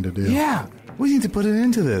mean thing to do. Yeah, we need to put it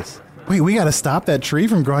into this. Wait, we got to stop that tree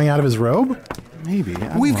from growing out of his robe? Maybe.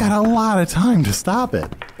 We've got a lot of time to stop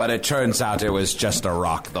it. But it turns out it was just a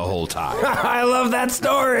rock the whole time. I love that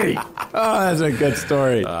story. Oh, that's a good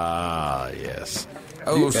story. Yes.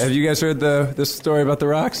 Have you guys heard this story about the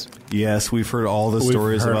rocks? Yes, we've heard all the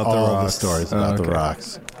stories about the rocks. All the stories about the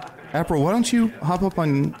rocks. April, why don't you hop up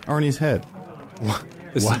on Arnie's head?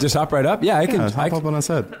 Just hop right up? Yeah, I can. Hop up on his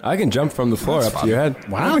head. I can jump from the floor up to your head.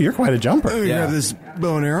 Wow, you're quite a jumper. You got this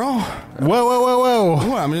bow and arrow. Whoa.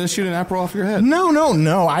 What, I'm going to shoot an April off your head.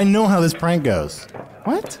 No. I know how this prank goes.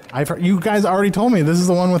 What? You guys already told me this is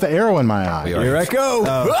the one with the arrow in my eye. Here I go.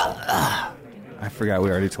 I forgot we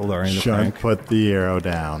already told Arnie the Shouldn't prank. put the arrow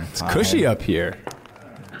down. It's cushy up here.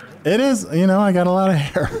 It is. I got a lot of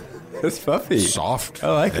hair. It's fluffy. Soft.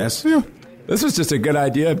 I like it. Yeah. This was just a good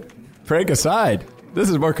idea. Prank aside, this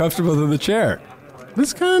is more comfortable than the chair. This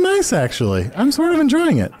is kind of nice, actually. I'm sort of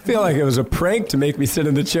enjoying it. I feel like it was a prank to make me sit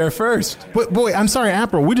in the chair first. But, boy, I'm sorry,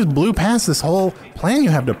 April. We just blew past this whole plan you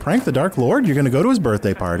have to prank the Dark Lord. You're going to go to his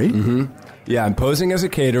birthday party. Mm-hmm. Yeah, I'm posing as a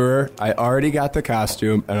caterer. I already got the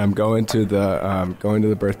costume, and I'm going to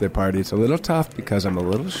the birthday party. It's a little tough because I'm a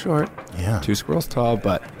little short. Yeah. 2 squirrels tall,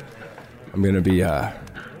 but I'm going to be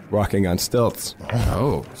walking on stilts.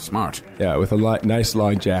 Oh, smart. Yeah, with a nice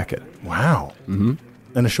long jacket. Wow. Mm-hmm.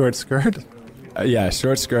 And a short skirt? Yeah,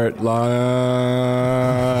 short skirt,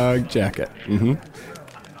 long jacket. Mm-hmm.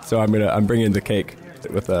 So I'm bringing the cake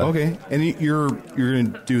with a. Okay, and you're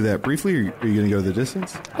going to do that briefly, or are you going to go the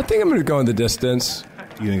distance? I think I'm going to go in the distance.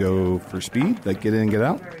 You going to go for speed, like get in and get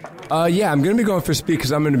out? Yeah, I'm going to be going for speed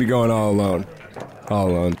because I'm going to be going all alone.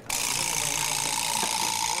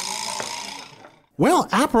 Well,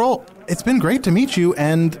 April, it's been great to meet you,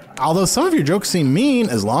 and although some of your jokes seem mean,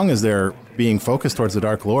 as long as they're being focused towards the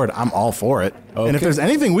Dark Lord, I'm all for it. Okay. And if there's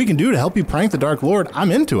anything we can do to help you prank the Dark Lord,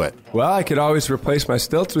 I'm into it. Well, I could always replace my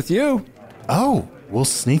stilts with you. Oh, we'll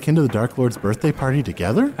sneak into the Dark Lord's birthday party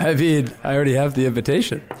together? I mean, I already have the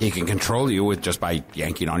invitation. He can control you just by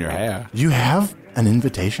yanking on your hair. You have an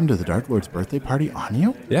invitation to the Dark Lord's birthday party on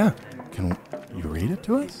you? Yeah. Can you read it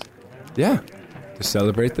to us? Yeah. To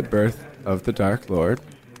celebrate the birth of the Dark Lord,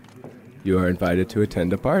 you are invited to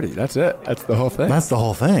attend a party. That's it. That's the whole thing. That's the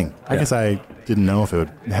whole thing. I guess I didn't know if it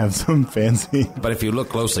would have some fancy... But if you look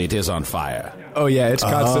closely, it is on fire. Oh, yeah, it's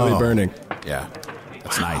constantly burning. Yeah,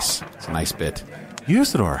 that's nice. It's a nice bit.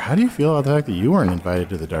 Usador, how do you feel about the fact that you weren't invited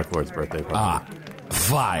to the Dark Lord's birthday party?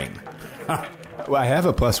 Fine. Well, I have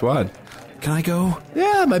a +1. Can I go?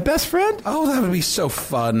 Yeah, my best friend. Oh, that would be so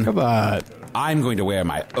fun. Come on. I'm going to wear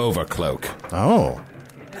my overcloak. Oh.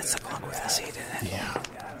 That's the cloak with a seat in it. Yeah.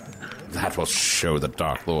 That will show the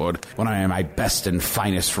Dark Lord. When I am in my best and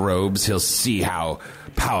finest robes, he'll see how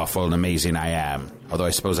powerful and amazing I am. Although I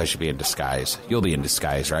suppose I should be in disguise. You'll be in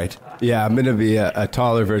disguise, right? Yeah, I'm going to be a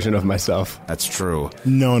taller version of myself. That's true.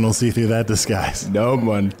 No one will see through that disguise. No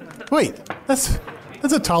one. Wait, that's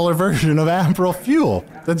a taller version of April Fuel.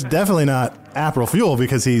 That's definitely not April Fuel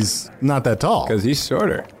because he's not that tall. Because he's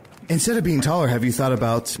shorter. Instead of being taller, have you thought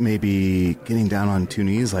about maybe getting down on 2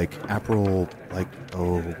 knees like April,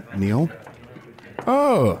 Neil?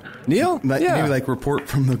 Oh, Neil? Yeah. Maybe like report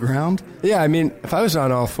from the ground? Yeah, I mean, if I was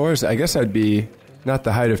on all fours, I guess I'd be not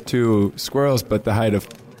the height of 2 squirrels, but the height of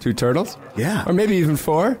 2 turtles? Yeah. Or maybe even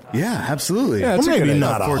 4? Yeah, absolutely. Yeah, or maybe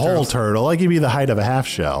not a whole turtle. Like, you'd be the height of a half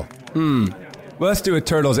shell. Well, let's do a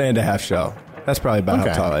turtles and a half shell. That's probably about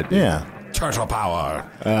how tall I'd be. Yeah. Turtle power.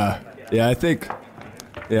 Yeah, I think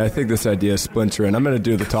this idea is splintering. I'm going to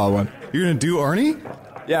do the tall one. You're going to do Arnie?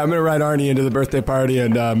 Yeah, I'm going to ride Arnie into the birthday party,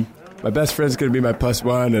 and my best friend's going to be my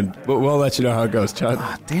 +1, and we'll let you know how it goes, Chud.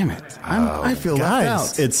 Ah, damn it. I feel Guys,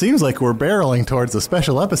 left out. it seems like we're barreling towards a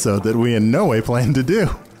special episode that we in no way plan to do.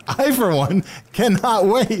 I, for one, cannot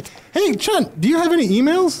wait. Hey, Chunt, do you have any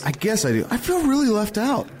emails? I guess I do. I feel really left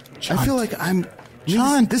out. Chunt. I feel like I'm...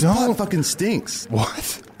 Chunt, this pot fucking stinks.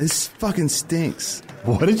 What? This fucking stinks.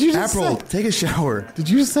 What did you just April, say? take a shower. Did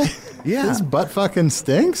you say Yeah. this butt fucking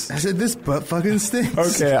stinks? I said this butt fucking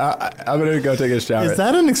stinks. Okay, I'm going to go take a shower. Is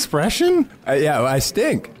that an expression? Yeah, I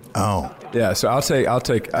stink. Oh. Yeah, so I'll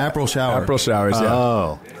take April shower. April showers, yeah.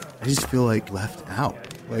 Oh. I just feel like left out.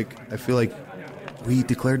 Like, I feel like we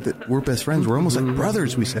declared that we're best friends. We're almost like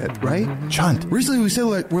brothers, we said, right? Chunt. Recently we said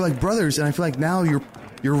we're like brothers, and I feel like now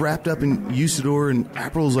you're wrapped up in Usador and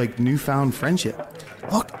April's like newfound friendship.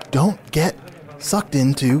 Look, don't get sucked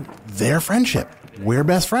into their friendship. We're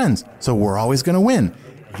best friends, so we're always going to win.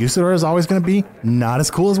 Usador is always going to be not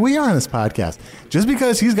as cool as we are on this podcast. Just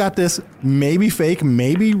because he's got this maybe fake,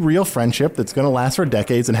 maybe real friendship that's going to last for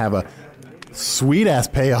decades and have a sweet-ass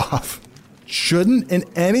payoff shouldn't in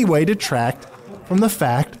any way detract from the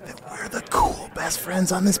fact that we're the cool best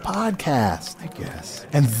friends on this podcast. I guess.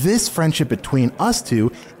 And this friendship between us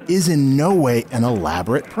two is in no way an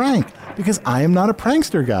elaborate prank, because I am not a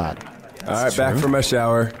prankster god. All right, back from my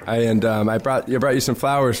shower. I brought you some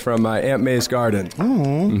flowers from Aunt May's garden.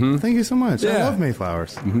 Oh, thank you so much. I Yeah. love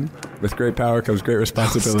Mayflowers. With great power comes great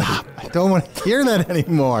responsibility. Stop. I don't want to hear that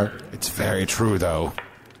anymore. It's very true, though.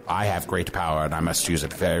 I have great power, and I must use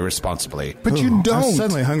it very responsibly. But you don't. I'm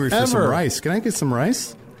suddenly hungry for some ever. rice. Can I get some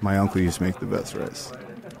rice? My uncle used to make the best rice.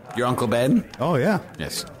 Your Uncle Ben? Oh, yeah.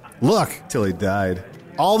 Yes. Look, Till he died.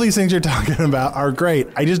 all these things you're talking about are great.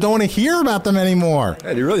 I just don't want to hear about them anymore.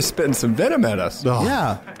 Man, you're really spitting some venom at us. Ugh.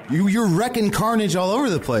 Yeah. You're wrecking carnage all over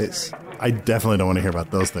the place. I definitely don't want to hear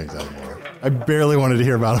about those things anymore. I barely wanted to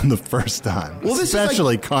hear about them the first time. Well, this is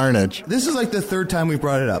especially Carnage. This is like the third time we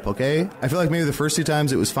brought it up, okay? I feel like maybe the first 2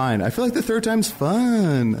 times it was fine. I feel like the third time's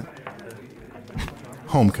fun.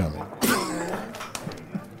 Homecoming.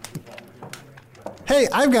 Hey,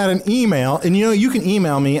 I've got an email, and you can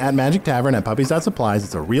email me at magictavern@puppies.supplies.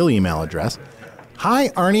 It's a real email address. Hi,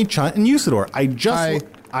 Arnie, Chunt, and Usador.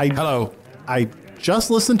 Hello. I just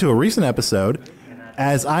listened to a recent episode,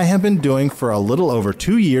 as I have been doing for a little over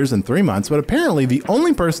 2 years and 3 months, but apparently the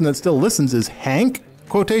only person that still listens is Hank,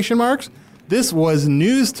 quotation marks. This was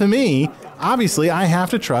news to me. Obviously, I have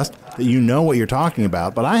to trust that you know what you're talking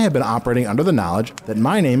about, but I have been operating under the knowledge that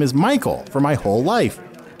my name is Michael for my whole life.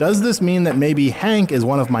 Does this mean that maybe Hank is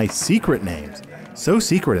one of my secret names? So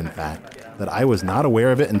secret, in fact, that I was not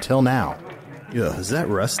aware of it until now. Yeah, is that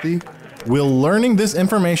Rusty? Will learning this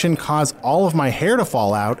information cause all of my hair to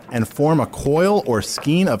fall out and form a coil or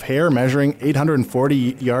skein of hair measuring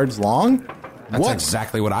 840 yards long? That's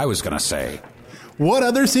exactly what I was going to say. What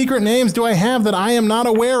other secret names do I have that I am not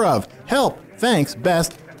aware of? Help. Thanks.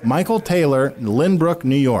 Best, Michael Taylor, Lynbrook,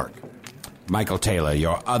 New York. Michael Taylor,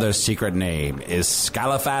 your other secret name is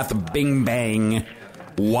Scalafath Bing Bang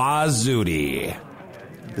Wazudi.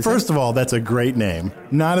 First of all, that's a great name.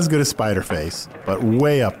 Not as good as Spiderface, but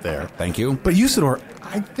way up there. Thank you. But Usador,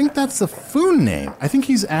 I think that's a Foon name. I think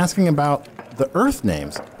he's asking about the Earth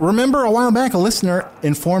names. Remember, a while back, a listener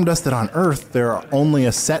informed us that on Earth, there are only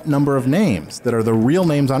a set number of names that are the real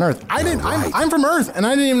names on Earth. I'm from Earth, and I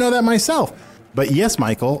didn't even know that myself. But yes,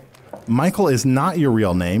 Michael, Michael is not your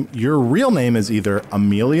real name. Your real name is either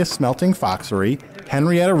Amelia Smelting Foxery,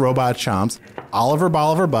 Henrietta Robot Chomps, Oliver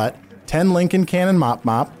Bolivar Butt, 10 Lincoln Cannon Mop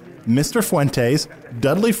Mop, Mr. Fuentes,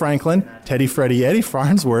 Dudley Franklin, Teddy Freddy Eddie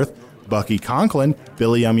Farnsworth, Bucky Conklin,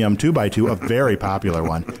 Billy Yum Yum 2x2, a very popular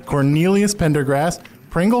one, Cornelius Pendergrass,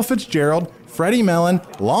 Pringle Fitzgerald, Freddie Mellon,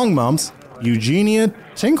 Long Mumps, Eugenia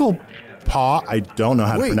Tinklepaw, I don't know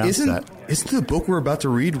how to pronounce that. Isn't the book we're about to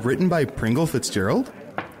read written by Pringle Fitzgerald?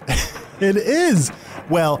 It is.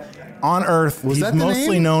 Well, on Earth, he's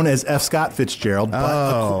mostly known as F. Scott Fitzgerald,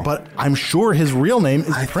 but I'm sure his real name is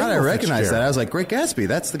Pringle Fitzgerald. I recognized that. I was like, Great Gatsby.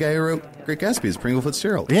 That's the guy who wrote Great Gatsby is Pringle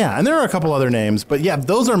Fitzgerald. Yeah, and there are a couple other names, but yeah,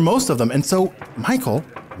 those are most of them. And so, Michael,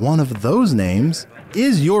 one of those names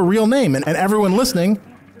is your real name. And everyone listening,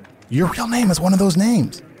 your real name is one of those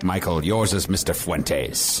names. Michael, yours is Mr.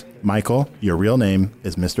 Fuentes. Michael, your real name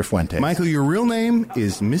is Mr. Fuentes. Michael, your real name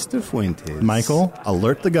is Mr. Fuentes. Michael,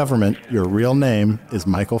 alert the government. Your real name is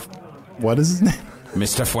Michael. What is his name?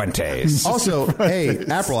 Mr. Fuentes. Also, hey,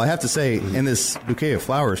 April, I have to say, in this bouquet of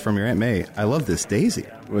flowers from your Aunt May, I love this daisy.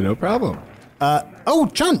 Well, no problem.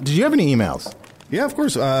 Chunt, did you have any emails? Yeah, of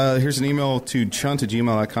course. Here's an email to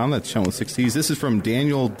chunt@gmail.com. That's Chunt with 6 T's. This is from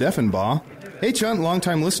Daniel Deffenbaugh. Hey, Chunt,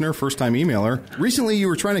 long-time listener, first-time emailer. Recently, you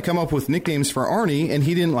were trying to come up with nicknames for Arnie, and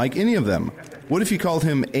he didn't like any of them. What if you called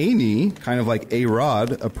him Annie, kind of like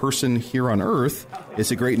A-Rod, a person here on Earth?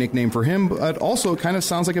 It's a great nickname for him, but also it kind of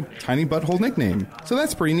sounds like a tiny butthole nickname. So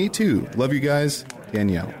that's pretty neat, too. Love you guys,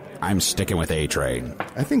 Danielle. I'm sticking with A-Train.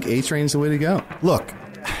 I think A-Train's the way to go. Look,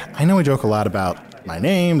 I know we joke a lot about my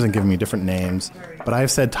names and giving me different names, but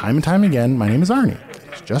I've said time and time again, my name is Arnie.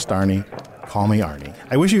 It's just Arnie. Call me Arnie.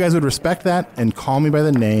 I wish you guys would respect that and call me by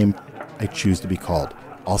the name I choose to be called.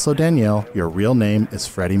 Also, Danielle, your real name is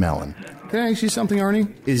Freddie Mellon. Can I ask you something,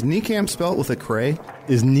 Arnie? Is Kneecamp spelled with a cray?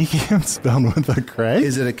 Is Kneecamp spelled with a cray?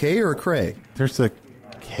 Is it a K or a cray? There's a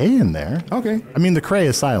K in there. Okay. I mean, the cray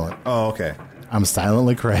is silent. Oh, okay. I'm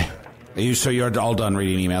silently cray. So you're all done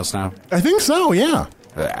reading emails now? I think so, yeah.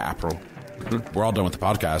 April. We're all done with the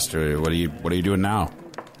podcast. What are you doing now?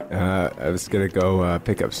 I was going to go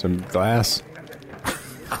pick up some glass.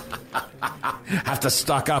 Have to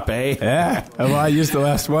stock up, eh? Yeah. Well, I used the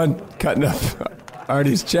last one, cutting up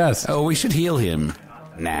Artie's chest. Oh, we should heal him.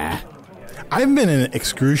 Nah. I've been in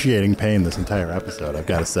excruciating pain this entire episode, I've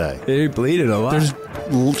got to say. You're bleeding a lot.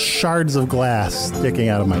 There's shards of glass sticking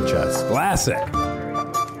out of my chest. Classic.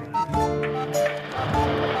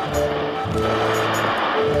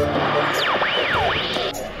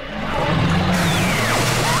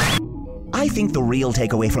 I think the real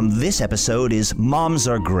takeaway from this episode is moms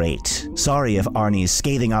are great. Sorry if Arnie's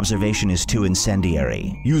scathing observation is too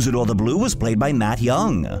incendiary. Usador the Blue was played by Matt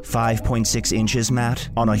Young. 5.6 inches, Matt?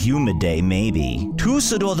 On a humid day, maybe.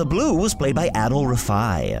 Tusador the Blue was played by Adol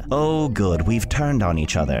Rafai. Oh, good, we've turned on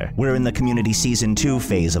each other. We're in the Community Season 2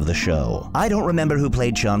 phase of the show. I don't remember who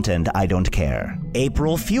played Chunt, and I don't care.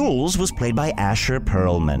 April Fuels was played by Asher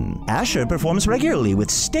Perlman. Asher performs regularly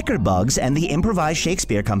with Sticker Bugs and the Improvised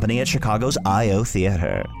Shakespeare Company at Chicago's I.O.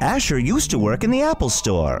 Theater. Asher used to work in the Apple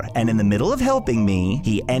Store, and in the middle of helping me,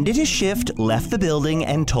 he ended his shift, left the building,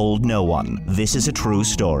 and told no one. This is a true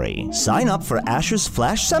story. Sign up for Asher's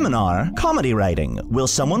Flash Seminar, Comedy Writing. Will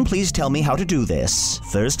someone please tell me how to do this?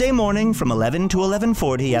 Thursday morning from 11 to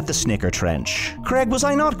 11:40 at the Snicker Trench. Craig, was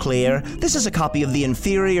I not clear? This is a copy of the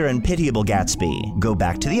inferior and pitiable Gatsby. Go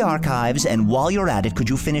back to the archives, and while you're at it, could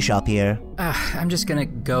you finish up here? I'm just gonna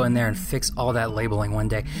go in there and fix all that labeling one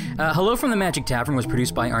day. Hello from the Magic Tavern was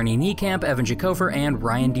produced by Arnie Niekamp, Evan Jacofer, and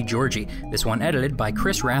Ryan DiGiorgi. This one edited by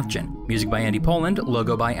Chris Rathjen. Music by Andy Poland,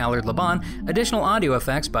 logo by Allard Laban, additional audio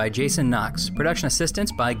effects by Jason Knox, production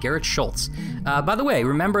assistance by Garrett Schultz. By the way,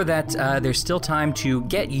 remember that there's still time to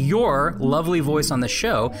get your lovely voice on the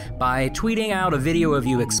show by tweeting out a video of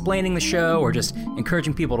you explaining the show or just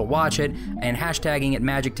encouraging people to watch it and hashtagging it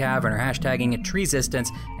Magic Tavern or hashtagging it Treesistance,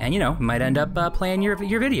 and might end up playing your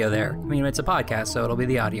video there. I mean, it's a podcast, so it'll be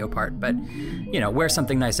the audio part, but wear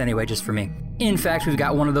something nice anyway, just for me. In fact, we've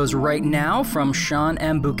got one of those right now from Sean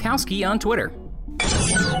M. Bukowski on Twitter.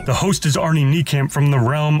 The host is Arnie Niekamp from the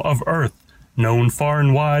realm of Earth. Known far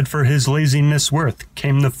and wide for his lazy misworth,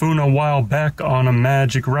 came the Foon a while back on a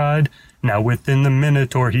magic ride. Now within the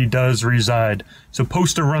Minotaur he does reside.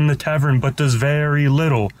 Supposed to run the tavern but does very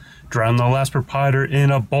little. Drown the last proprietor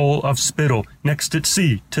in a bowl of spittle. Next at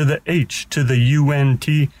C to the H to the UNT.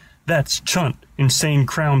 That's Chunt, Insane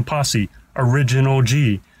Crown Posse, Original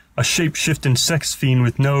G. A shape-shifting sex fiend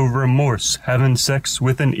with no remorse. Having sex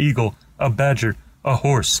with an eagle, a badger, a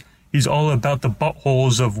horse. He's all about the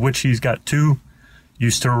buttholes of which he's got two.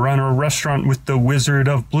 Used to run a restaurant with the Wizard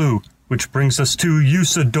of Blue. which brings us to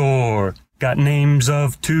Usador. Got names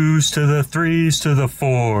of 2s to the 3s to the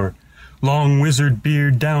 4. Long wizard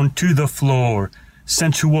beard down to the floor.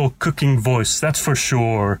 Sensual cooking voice, that's for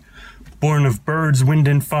sure. Born of birds, wind,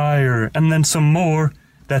 and fire, and then some more.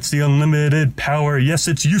 That's the unlimited power. Yes,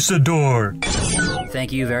 it's Usador.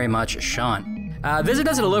 Thank you very much, Sean. Visit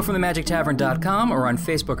us at hellofromthemagictavern.com or on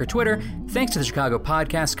Facebook or Twitter. Thanks to the Chicago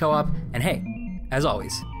Podcast Co-op. And hey, as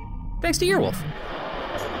always, thanks to Earwolf.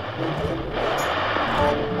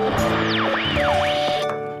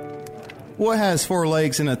 What has 4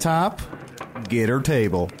 legs and a top? Get her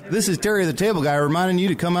table. This is Terry the Table Guy reminding you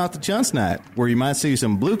to come out to Chunt's Night, where you might see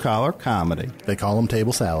some blue-collar comedy. They call them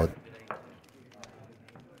table salad.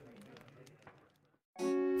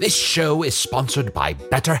 This show is sponsored by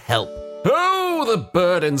BetterHelp. Oh, the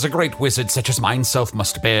burdens a great wizard such as myself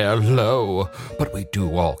must bear, lo. But we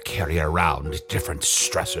do all carry around different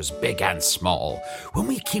stressors, big and small. When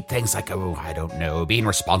we keep things like, being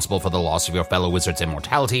responsible for the loss of your fellow wizard's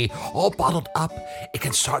immortality, all bottled up, it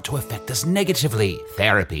can start to affect us negatively.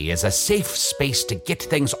 Therapy is a safe space to get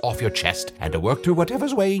things off your chest and to work through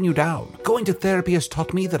whatever's weighing you down. Going to therapy has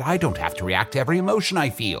taught me that I don't have to react to every emotion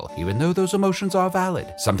I feel, even though those emotions are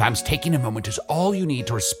valid. Sometimes taking a moment is all you need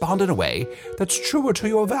to respond in a way that's truer to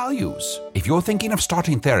your values. If you're thinking of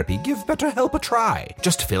starting therapy, give BetterHelp a try.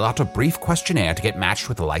 Just fill out a brief questionnaire to get matched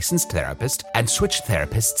with a licensed therapist and switch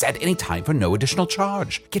therapists at any time for no additional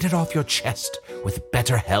charge. Get it off your chest with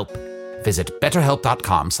BetterHelp. Visit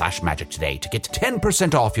betterhelp.com/magic today to get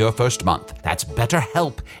 10% off your first month. That's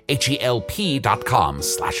BetterHelp,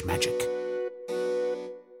 HELP.com/magic.